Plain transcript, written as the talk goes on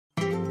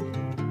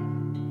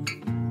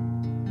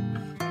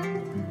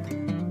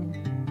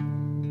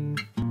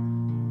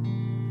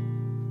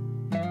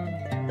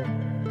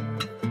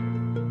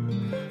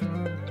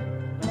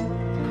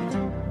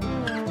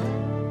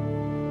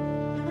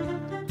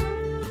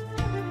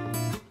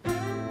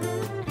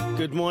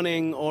Good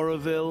morning,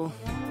 Auroville,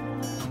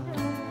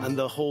 and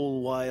the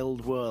whole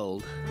wild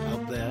world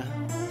out there.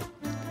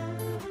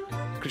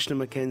 Krishna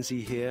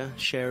McKenzie here,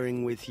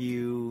 sharing with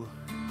you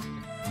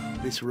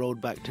this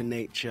road back to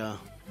nature,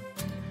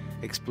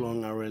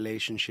 exploring our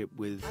relationship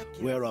with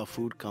where our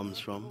food comes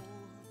from.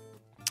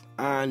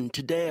 And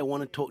today I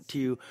want to talk to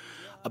you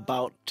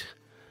about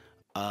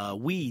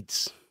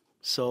weeds.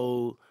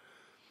 So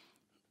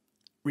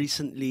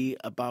recently,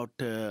 about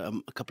a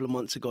couple of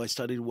months ago, I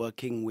started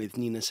working with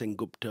Nina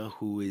Sengupta,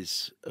 who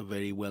is a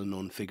very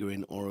well-known figure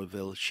in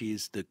Auroville. She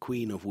is the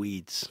queen of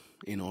weeds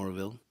in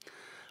Auroville.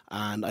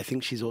 And I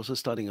think she's also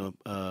starting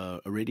a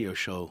radio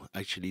show,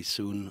 actually,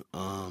 soon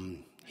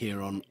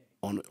here on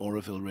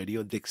Auroville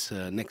Radio.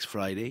 Next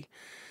Friday,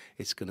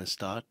 it's going to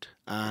start.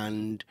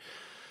 And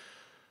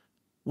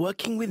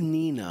working with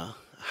Nina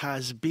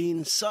has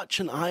been such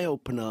an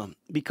eye-opener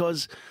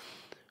because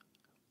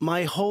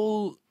my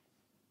whole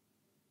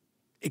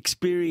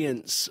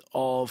experience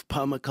of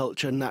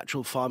permaculture and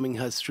natural farming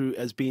has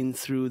been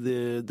through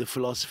the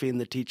philosophy and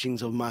the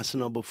teachings of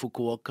Masanobu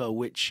Fukuoka,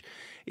 which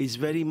is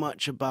very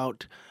much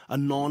about a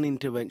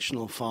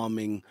non-interventional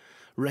farming,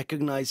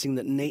 recognizing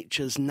that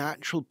nature's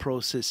natural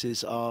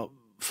processes are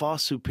far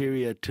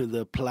superior to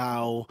the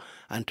plow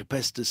and to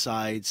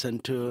pesticides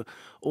and to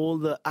all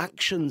the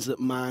actions that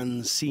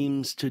man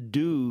seems to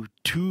do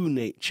to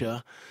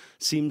nature,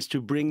 seems to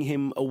bring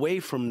him away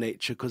from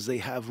nature because they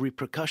have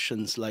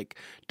repercussions like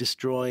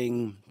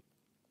destroying,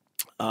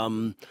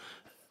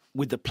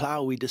 with the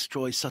plow we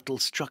destroy subtle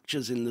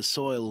structures in the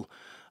soil,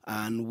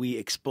 and we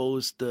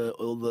expose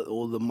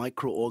all the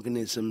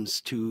microorganisms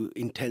to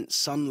intense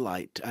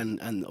sunlight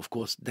and of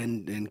course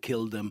then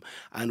kill them,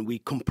 and we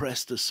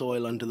compress the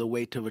soil under the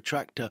weight of a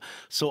tractor.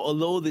 So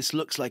although this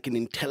looks like an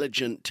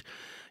intelligent,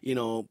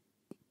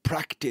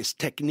 practice,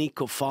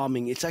 technique of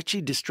farming, it's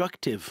actually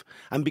destructive.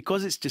 And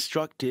because it's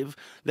destructive,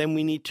 then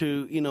we need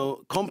to,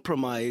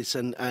 compromise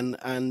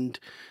and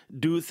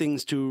do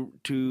things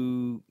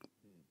to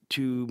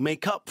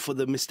make up for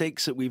the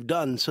mistakes that we've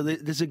done. So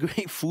there's a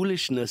great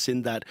foolishness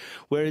in that.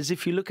 Whereas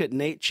if you look at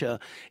nature,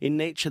 in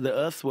nature the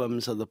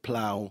earthworms are the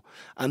plow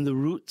and the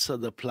roots are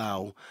the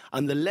plow.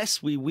 And the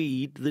less we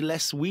weed, the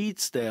less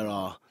weeds there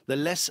are. The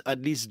less,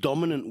 at least,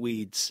 dominant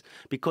weeds.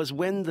 Because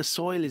when the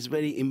soil is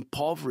very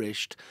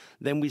impoverished,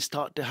 then we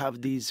start to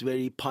have these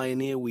very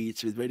pioneer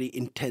weeds with very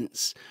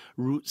intense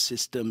root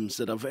systems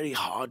that are very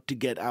hard to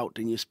get out,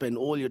 and you spend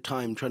all your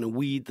time trying to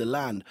weed the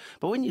land.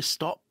 But when you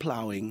stop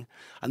plowing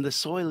and the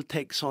soil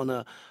takes on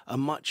a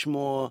much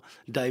more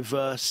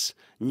diverse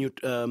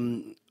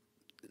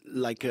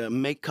like a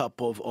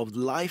makeup of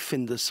life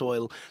in the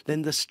soil,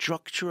 then the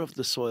structure of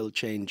the soil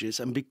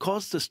changes. And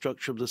because the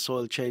structure of the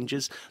soil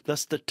changes,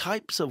 thus the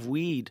types of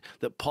weed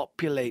that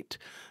populate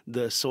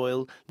the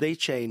soil, they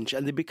change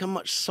and they become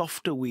much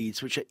softer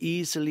weeds, which are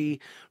easily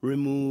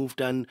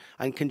removed and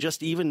can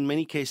just, even in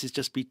many cases,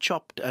 just be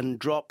chopped and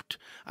dropped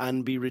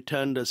and be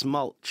returned as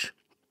mulch.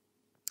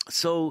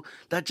 So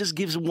that just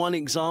gives one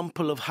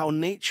example of how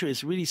nature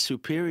is really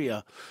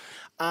superior.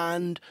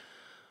 And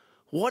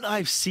what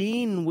I've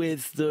seen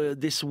with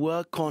this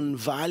work on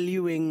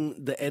valuing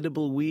the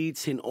edible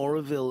weeds in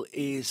Auroville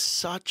is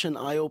such an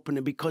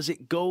eye-opener, because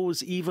it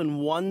goes even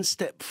one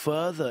step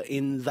further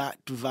in that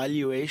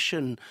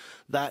valuation,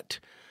 that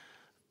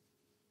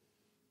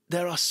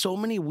there are so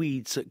many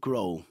weeds that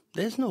grow.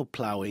 There's no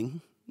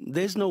plowing,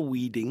 there's no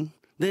weeding,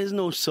 there's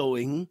no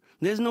sowing,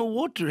 there's no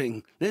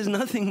watering, there's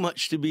nothing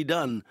much to be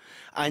done.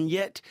 And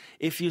yet,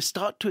 if you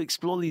start to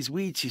explore these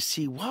weeds, you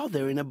see, wow,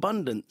 they're in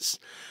abundance.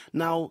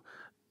 Now,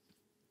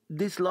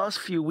 this last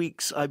few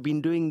weeks, I've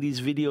been doing these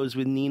videos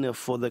with Nina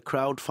for the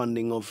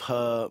crowdfunding of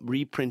her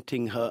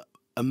reprinting her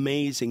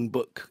amazing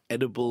book,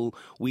 Edible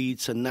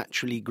Weeds and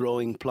Naturally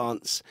Growing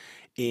Plants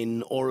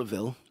in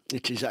Auroville,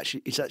 which is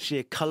actually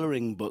a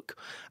coloring book.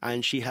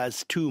 And she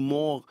has two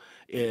more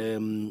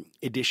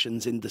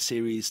editions in the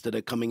series that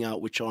are coming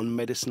out, which are on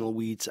medicinal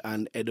weeds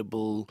and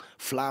edible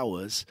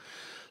flowers.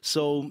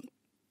 So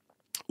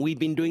we've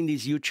been doing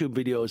these YouTube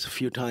videos a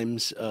few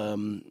times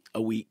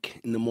a week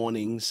in the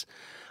mornings.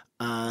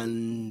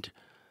 And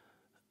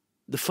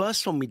the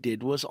first one we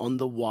did was on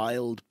the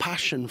wild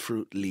passion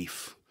fruit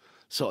leaf.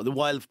 So the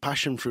wild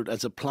passion fruit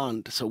as a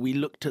plant. So we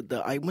looked at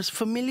I was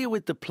familiar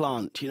with the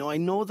plant. I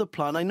know the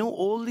plant. I know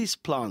all these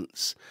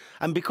plants.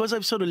 And because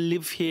I've sort of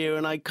lived here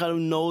and I kind of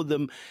know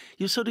them,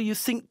 you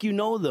think you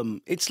know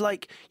them. It's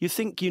like you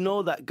think you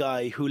know that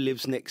guy who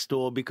lives next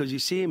door because you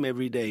see him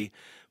every day.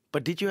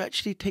 But did you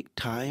actually take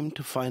time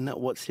to find out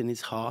what's in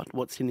his heart,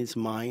 what's in his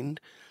mind?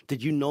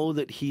 Did you know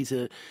that he's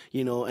an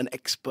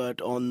expert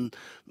on,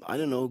 I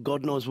don't know,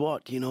 God knows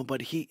what,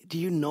 but do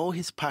you know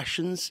his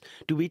passions?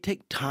 Do we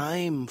take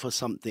time for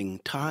something?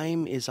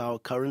 Time is our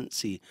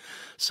currency.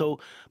 So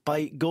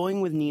by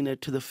going with Nina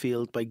to the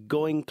field, by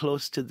going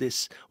close to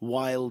this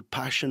wild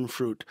passion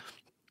fruit,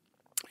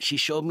 she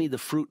showed me the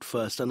fruit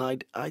first, and I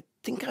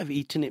think I've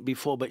eaten it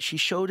before, but she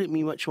showed it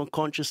me much more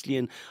consciously,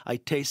 and I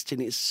tasted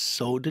it. It's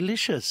so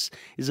delicious.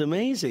 It's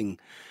amazing.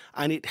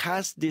 And it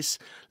has this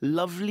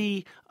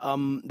lovely,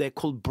 they're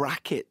called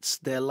brackets.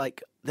 They're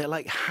like they're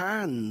like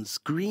hands,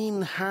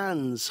 green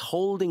hands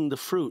holding the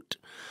fruit.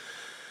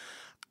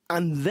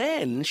 And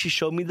then she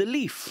showed me the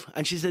leaf,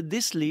 and she said,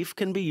 this leaf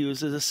can be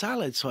used as a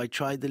salad. So I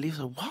tried the leaf.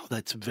 So, wow,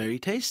 that's very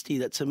tasty.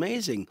 That's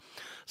amazing.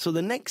 So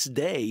the next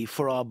day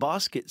for our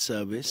basket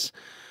service,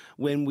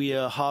 when we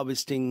are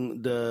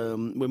harvesting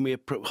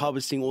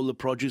harvesting all the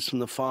produce from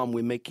the farm,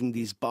 we're making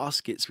these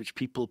baskets which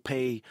people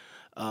pay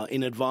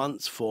in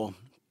advance for.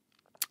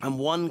 And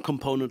one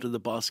component of the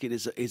basket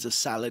is a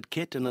salad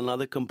kit, and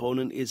another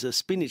component is a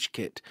spinach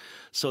kit.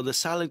 So the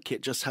salad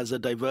kit just has a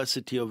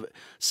diversity of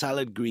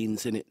salad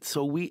greens in it.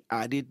 So we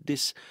added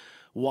this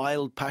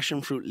wild passion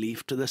fruit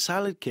leaf to the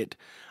salad kit.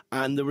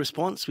 And the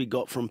response we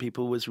got from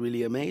people was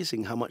really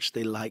amazing, how much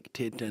they liked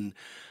it. And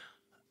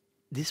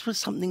this was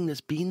something that's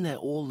been there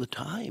all the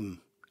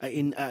time.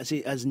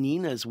 As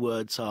Nina's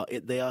words are,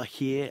 they are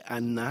here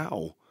and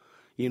now.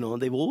 You know,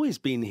 they've always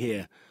been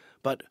here.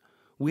 But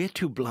we're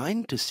too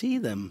blind to see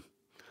them.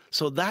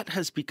 So that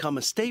has become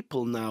a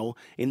staple now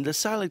in the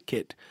salad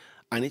kit.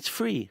 And it's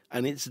free,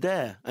 and it's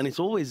there, and it's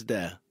always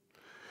there.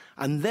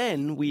 And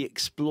then we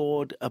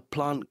explored a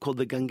plant called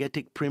the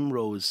Gangetic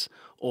primrose,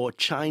 or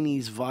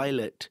Chinese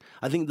violet.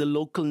 I think the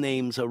local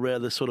names are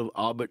rather sort of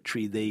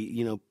arbitrary. They,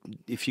 you know,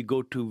 if you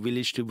go to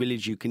village,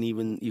 you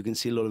can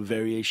see a lot of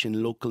variation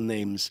in local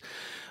names.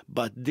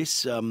 But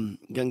this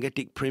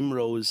Gangetic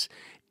primrose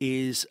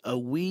is a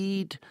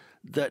weed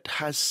that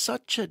has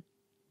such a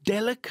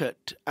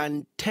delicate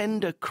and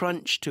tender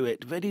crunch to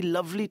it, very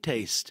lovely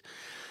taste.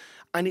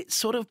 And it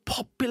sort of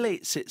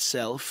populates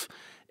itself.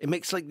 It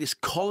makes like this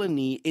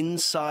colony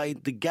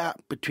inside the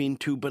gap between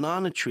two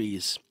banana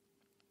trees.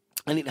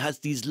 And it has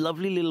these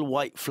lovely little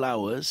white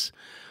flowers,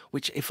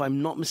 which, if I'm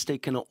not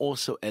mistaken, are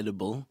also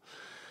edible.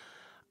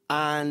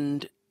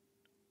 And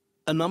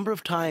a number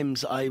of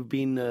times I've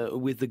been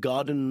with the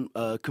garden,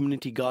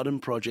 community garden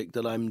project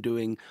that I'm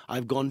doing,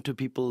 I've gone to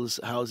people's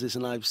houses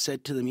and I've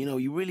said to them, you know,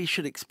 you really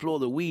should explore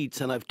the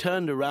weeds. And I've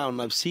turned around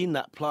and I've seen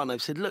that plant.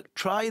 I've said, look,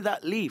 try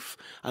that leaf.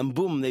 And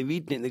boom, they've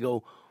eaten it. And they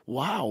go,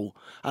 wow.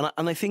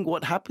 And I think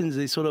what happens,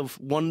 they sort of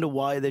wonder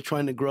why they're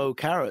trying to grow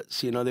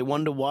carrots. You know, they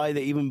wonder why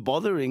they're even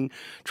bothering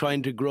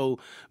trying to grow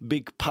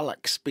big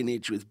palak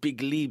spinach with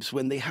big leaves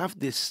when they have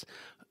this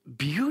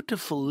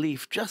beautiful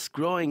leaf just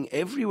growing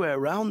everywhere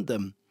around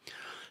them.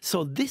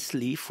 So this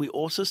leaf we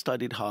also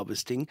started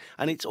harvesting,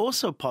 and it's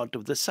also part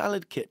of the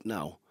salad kit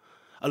now,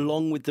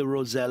 along with the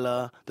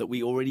rosella that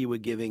we already were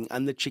giving,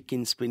 and the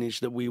chicken spinach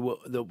that we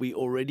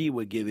already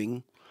were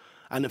giving,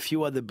 and a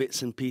few other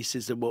bits and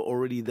pieces that were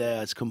already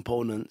there as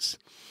components.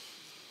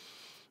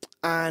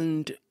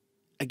 And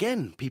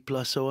again, people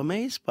are so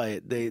amazed by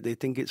it. They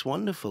think it's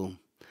wonderful.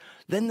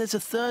 Then there's a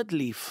third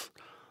leaf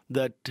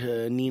that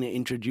Nina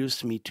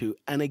introduced me to,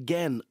 and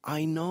again,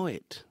 I know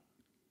it.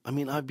 I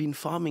mean, I've been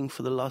farming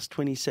for the last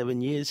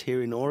 27 years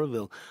here in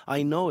Auroville.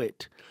 I know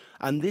it.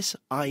 And this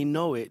I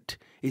know it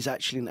is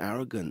actually an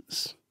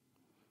arrogance.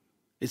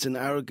 It's an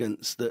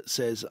arrogance that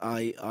says,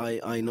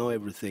 I know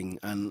everything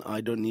and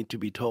I don't need to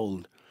be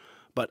told.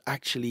 But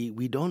actually,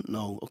 we don't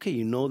know. Okay,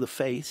 you know the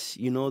face,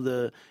 you know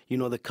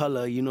the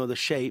color, you know the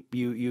shape,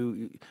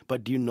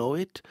 but do you know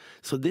it?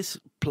 So this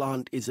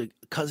plant is a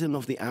cousin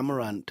of the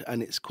amaranth,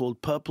 and it's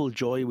called purple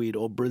joyweed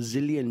or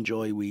Brazilian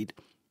joyweed.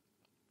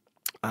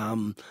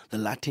 The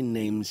Latin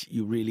names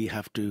you really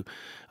have to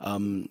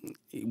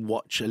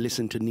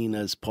listen to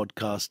Nina's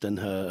podcast and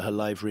her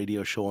live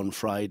radio show on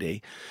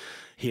Friday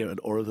here at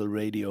Auroville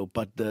Radio.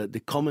 But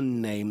the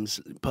common names,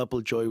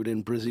 purple joyweed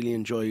and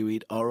Brazilian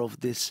joyweed, are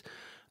of this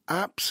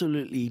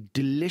absolutely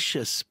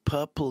delicious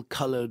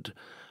purple-colored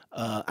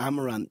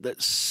amaranth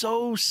that's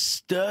so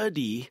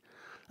sturdy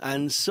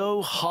and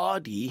so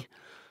hardy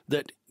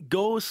that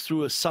goes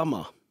through a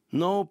summer,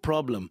 no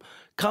problem.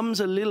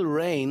 Comes a little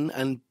rain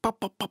and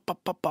pop, pop, pop,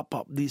 pop, pop, pop,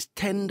 pop. These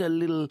tender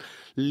little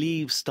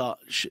leaves start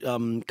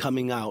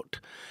coming out,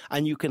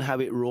 and you can have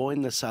it raw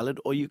in the salad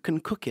or you can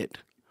cook it.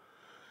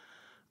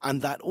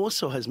 And that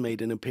also has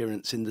made an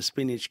appearance in the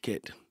spinach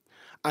kit.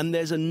 And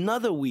there's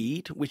another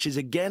weed, which is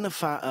again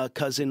a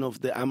cousin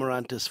of the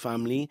Amaranthus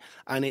family,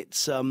 and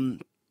it's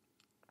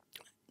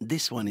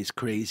this one is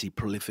crazy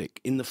prolific.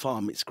 In the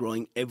farm, it's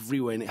growing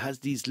everywhere, and it has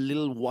these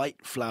little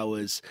white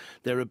flowers.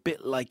 They're a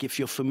bit like, if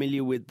you're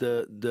familiar with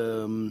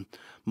the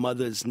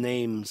mother's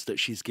names that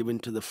she's given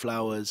to the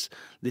flowers,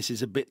 this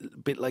is a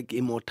bit like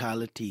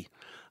immortality.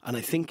 And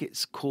I think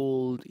it's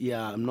called,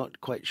 I'm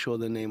not quite sure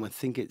the name. I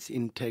think it's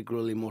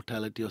integral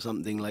immortality or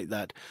something like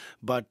that.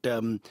 But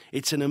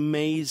it's an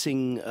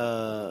amazing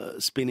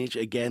spinach,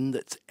 again,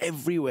 that's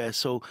everywhere.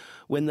 So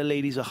when the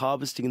ladies are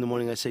harvesting in the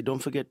morning, I say, don't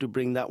forget to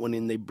bring that one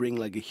in. They bring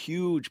like a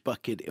huge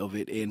bucket of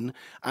it in,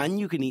 and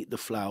you can eat the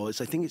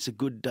flowers. I think it's a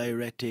good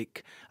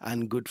diuretic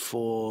and good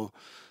for,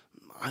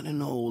 I don't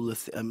know,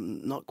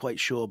 I'm not quite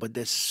sure, but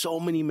there's so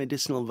many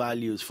medicinal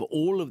values for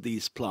all of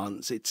these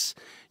plants.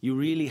 You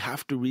really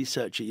have to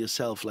research it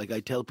yourself. Like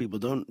I tell people,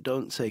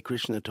 don't say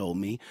Krishna told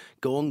me.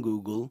 Go on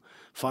Google,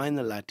 find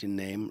the Latin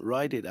name,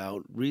 write it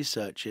out,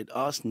 research it,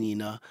 ask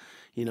Nina,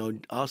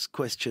 ask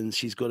questions.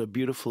 She's got a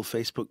beautiful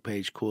Facebook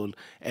page called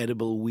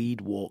Edible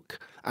Weed Walk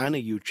and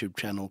a YouTube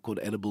channel called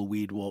Edible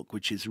Weed Walk,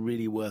 which is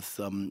really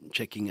worth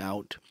checking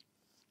out.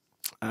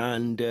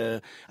 And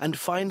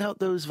find out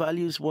those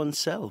values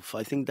oneself.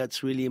 I think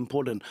that's really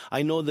important.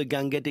 I know the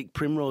Gangetic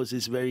primrose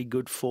is very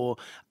good for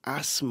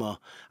asthma,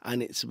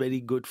 and it's very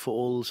good for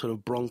all sort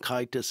of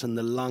bronchitis and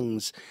the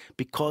lungs,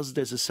 because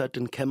there's a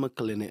certain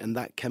chemical in it, and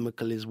that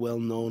chemical is well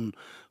known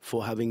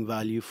for having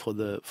value for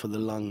the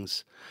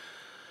lungs.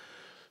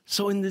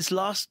 So in this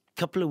last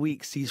couple of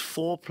weeks, these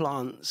 4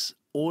 plants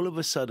all of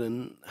a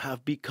sudden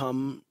have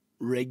become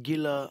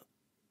regular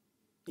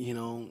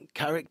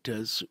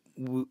characters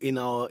in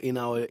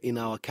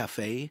our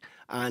cafe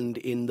and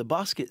in the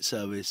basket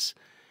service,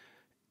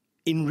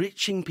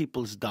 enriching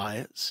people's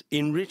diets,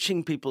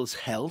 enriching people's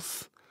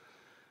health,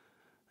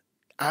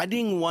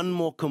 adding one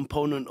more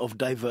component of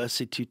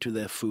diversity to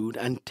their food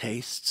and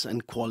tastes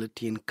and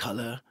quality and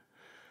color,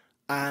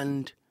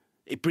 and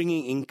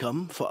bringing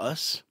income for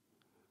us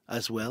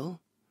as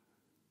well,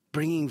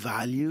 bringing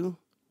value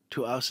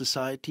to our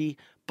society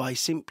by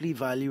simply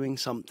valuing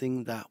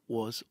something that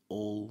was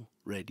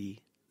already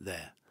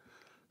there.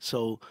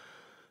 So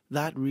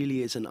that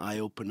really is an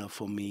eye-opener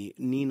for me.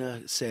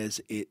 Nina says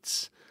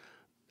it's,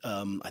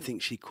 I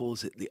think she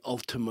calls it the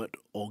ultimate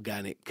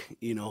organic,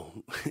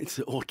 it's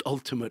the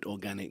ultimate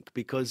organic,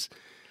 because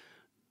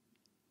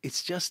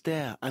it's just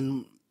there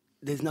and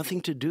there's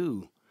nothing to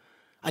do.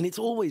 And it's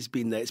always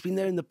been there. It's been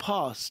there in the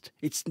past.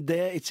 It's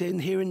there. It's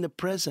here in the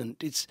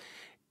present. It's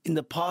in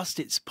the past.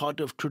 It's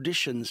part of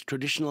traditions,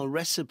 traditional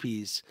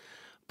recipes.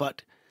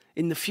 But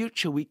in the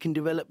future, we can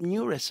develop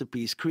new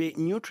recipes, create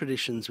new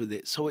traditions with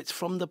it. So it's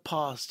from the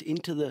past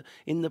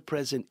in the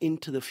present,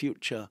 into the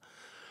future.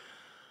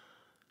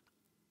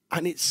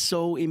 And it's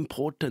so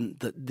important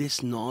that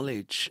this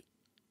knowledge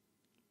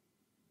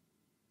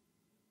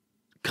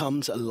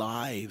comes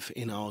alive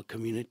in our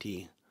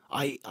community.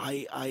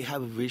 I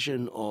have a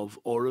vision of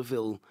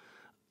Auroville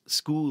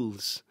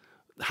schools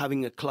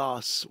having a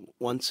class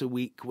once a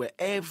week where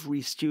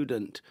every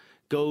student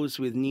goes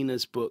with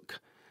Nina's book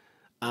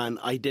and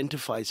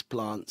identifies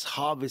plants,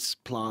 harvests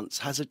plants,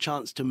 has a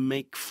chance to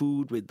make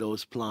food with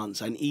those plants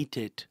and eat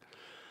it.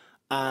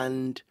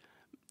 And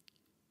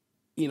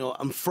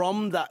and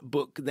from that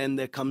book, then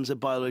there comes a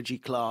biology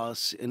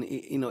class, an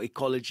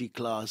ecology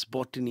class,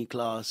 botany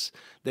class.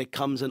 There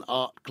comes an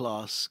art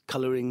class,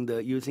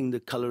 using the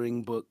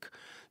coloring book.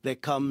 There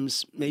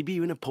comes maybe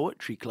even a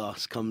poetry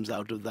class comes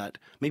out of that.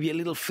 Maybe a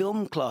little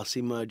film class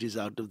emerges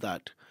out of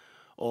that,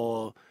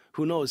 or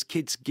who knows,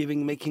 kids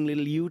making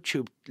little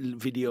YouTube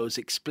videos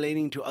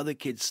explaining to other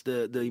kids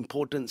the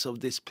importance of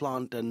this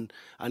plant and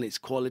its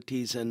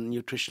qualities and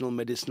nutritional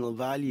medicinal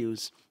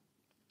values.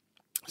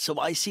 So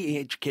I see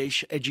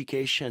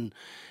education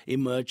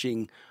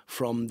emerging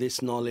from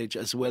this knowledge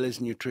as well as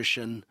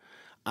nutrition.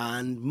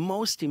 And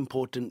most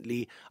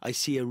importantly, I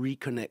see a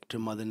reconnect to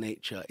Mother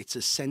Nature. It's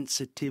a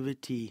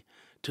sensitivity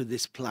to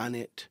this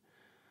planet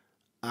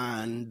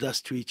and thus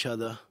to each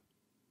other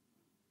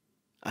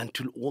and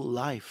to all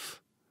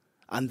life.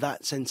 And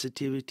that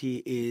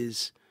sensitivity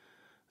is,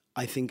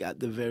 I think, at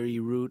the very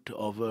root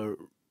of a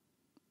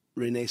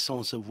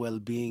renaissance of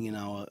well-being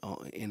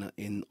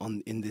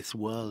in this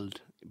world,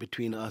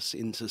 between us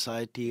in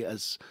society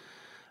as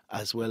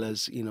well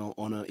as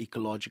on an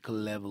ecological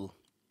level.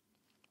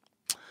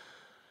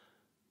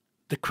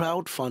 The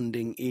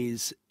crowdfunding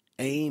is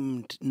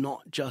aimed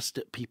not just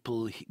at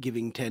people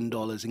giving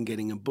 $10 and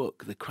getting a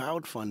book. The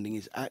crowdfunding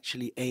is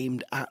actually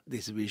aimed at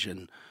this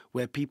vision,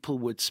 where people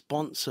would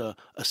sponsor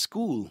a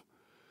school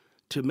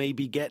to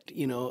maybe get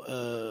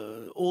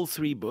all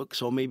 3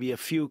 books, or maybe a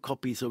few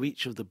copies of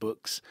each of the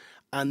books,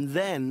 and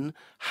then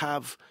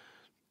have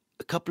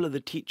a couple of the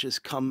teachers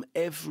come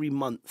every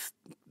month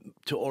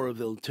to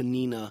Auroville, to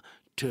Nina,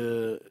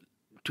 to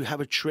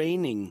have a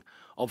training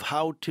of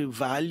how to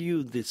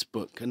value this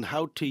book and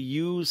how to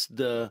use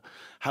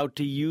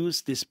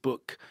this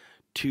book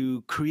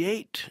to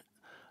create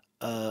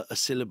a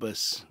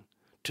syllabus,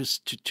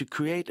 to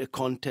create a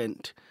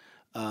content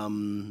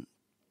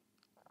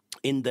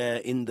in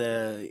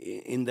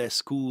their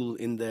school,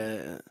 in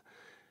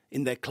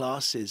their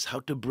classes, how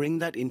to bring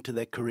that into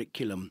their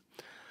curriculum.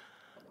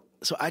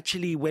 So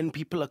actually, when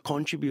people are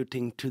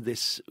contributing to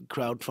this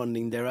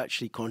crowdfunding, they're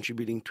actually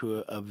contributing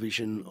to a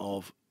vision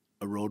of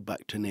a road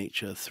back to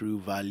nature through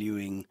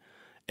valuing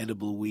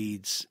edible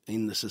weeds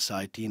in the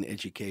society and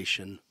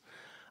education.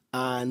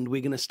 And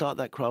we're going to start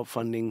that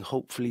crowdfunding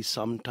hopefully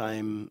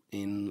sometime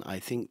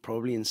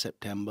probably in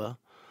September.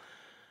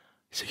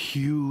 It's a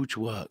huge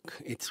work.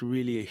 It's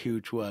really a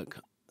huge work.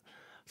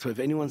 So if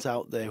anyone's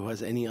out there who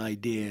has any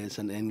ideas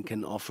and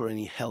can offer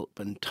any help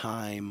and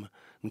time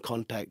and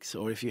contacts,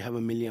 or if you have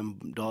 $1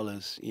 million,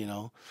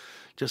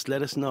 just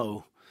let us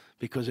know,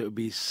 because it would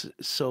be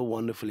so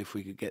wonderful if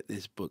we could get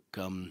this book,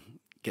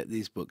 get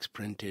these books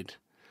printed.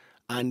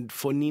 And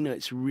for Nina,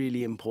 it's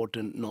really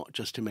important not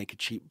just to make a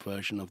cheap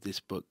version of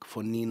this book.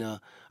 For Nina,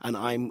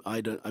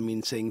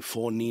 and saying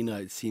for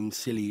Nina, it seems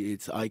silly.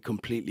 I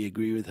completely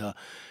agree with her.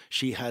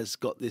 She has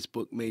got this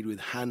book made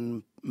with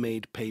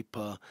handmade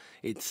paper.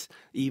 It's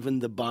even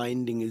the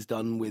binding is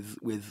done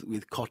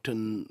with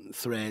cotton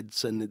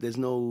threads, and there's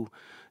no,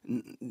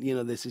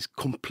 there's this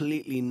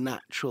completely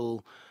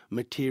natural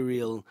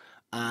material.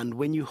 And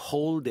when you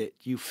hold it,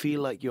 you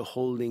feel like you're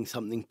holding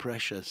something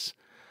precious.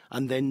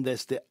 And then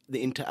there's the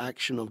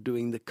interaction of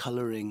doing the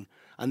coloring.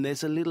 And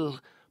there's a little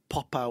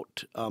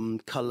pop-out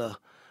color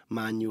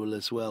manual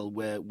as well,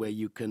 where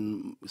you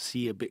can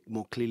see a bit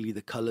more clearly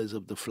the colors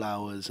of the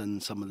flowers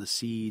and some of the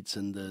seeds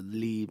and the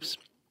leaves.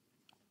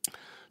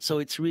 So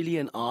it's really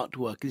an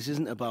artwork. This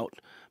isn't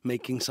about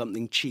making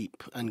something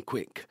cheap and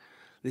quick.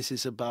 This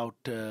is about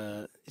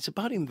it's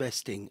about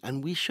investing,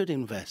 and we should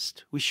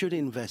invest. We should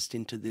invest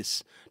into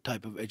this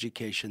type of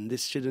education.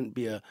 This shouldn't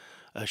be a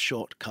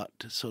shortcut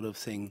sort of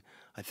thing.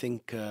 I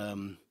think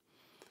her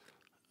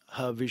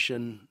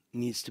vision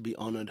needs to be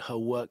honored. Her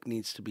work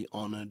needs to be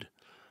honored.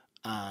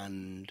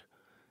 And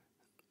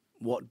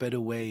what better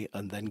way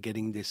than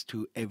getting this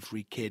to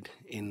every kid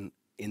in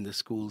the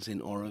schools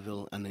in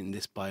Auroville and in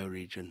this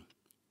bioregion.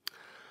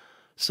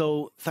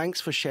 So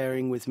thanks for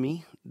sharing with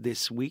me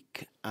this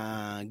week.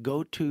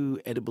 Go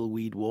to Edible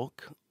Weed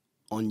Walk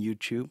on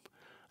YouTube.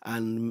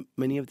 And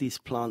many of these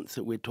plants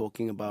that we're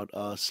talking about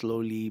are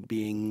slowly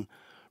being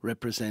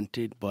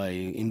represented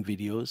in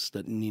videos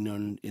that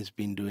Nina has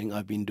been doing.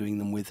 I've been doing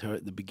them with her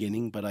at the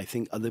beginning, but I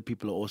think other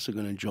people are also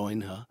going to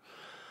join her.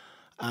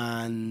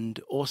 And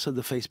also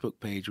the Facebook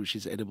page, which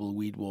is Edible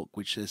Weed Walk,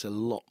 which there's a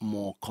lot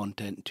more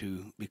content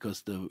to,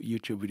 because the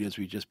YouTube videos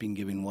we've just been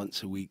giving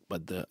once a week,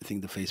 but I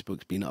think the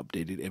Facebook's been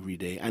updated every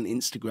day. And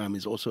Instagram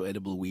is also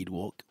Edible Weed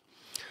Walk.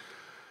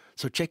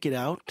 So check it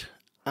out.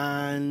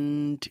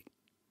 And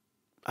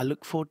I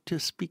look forward to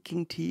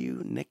speaking to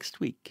you next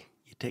week.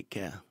 You take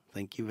care.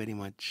 Thank you very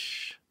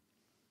much.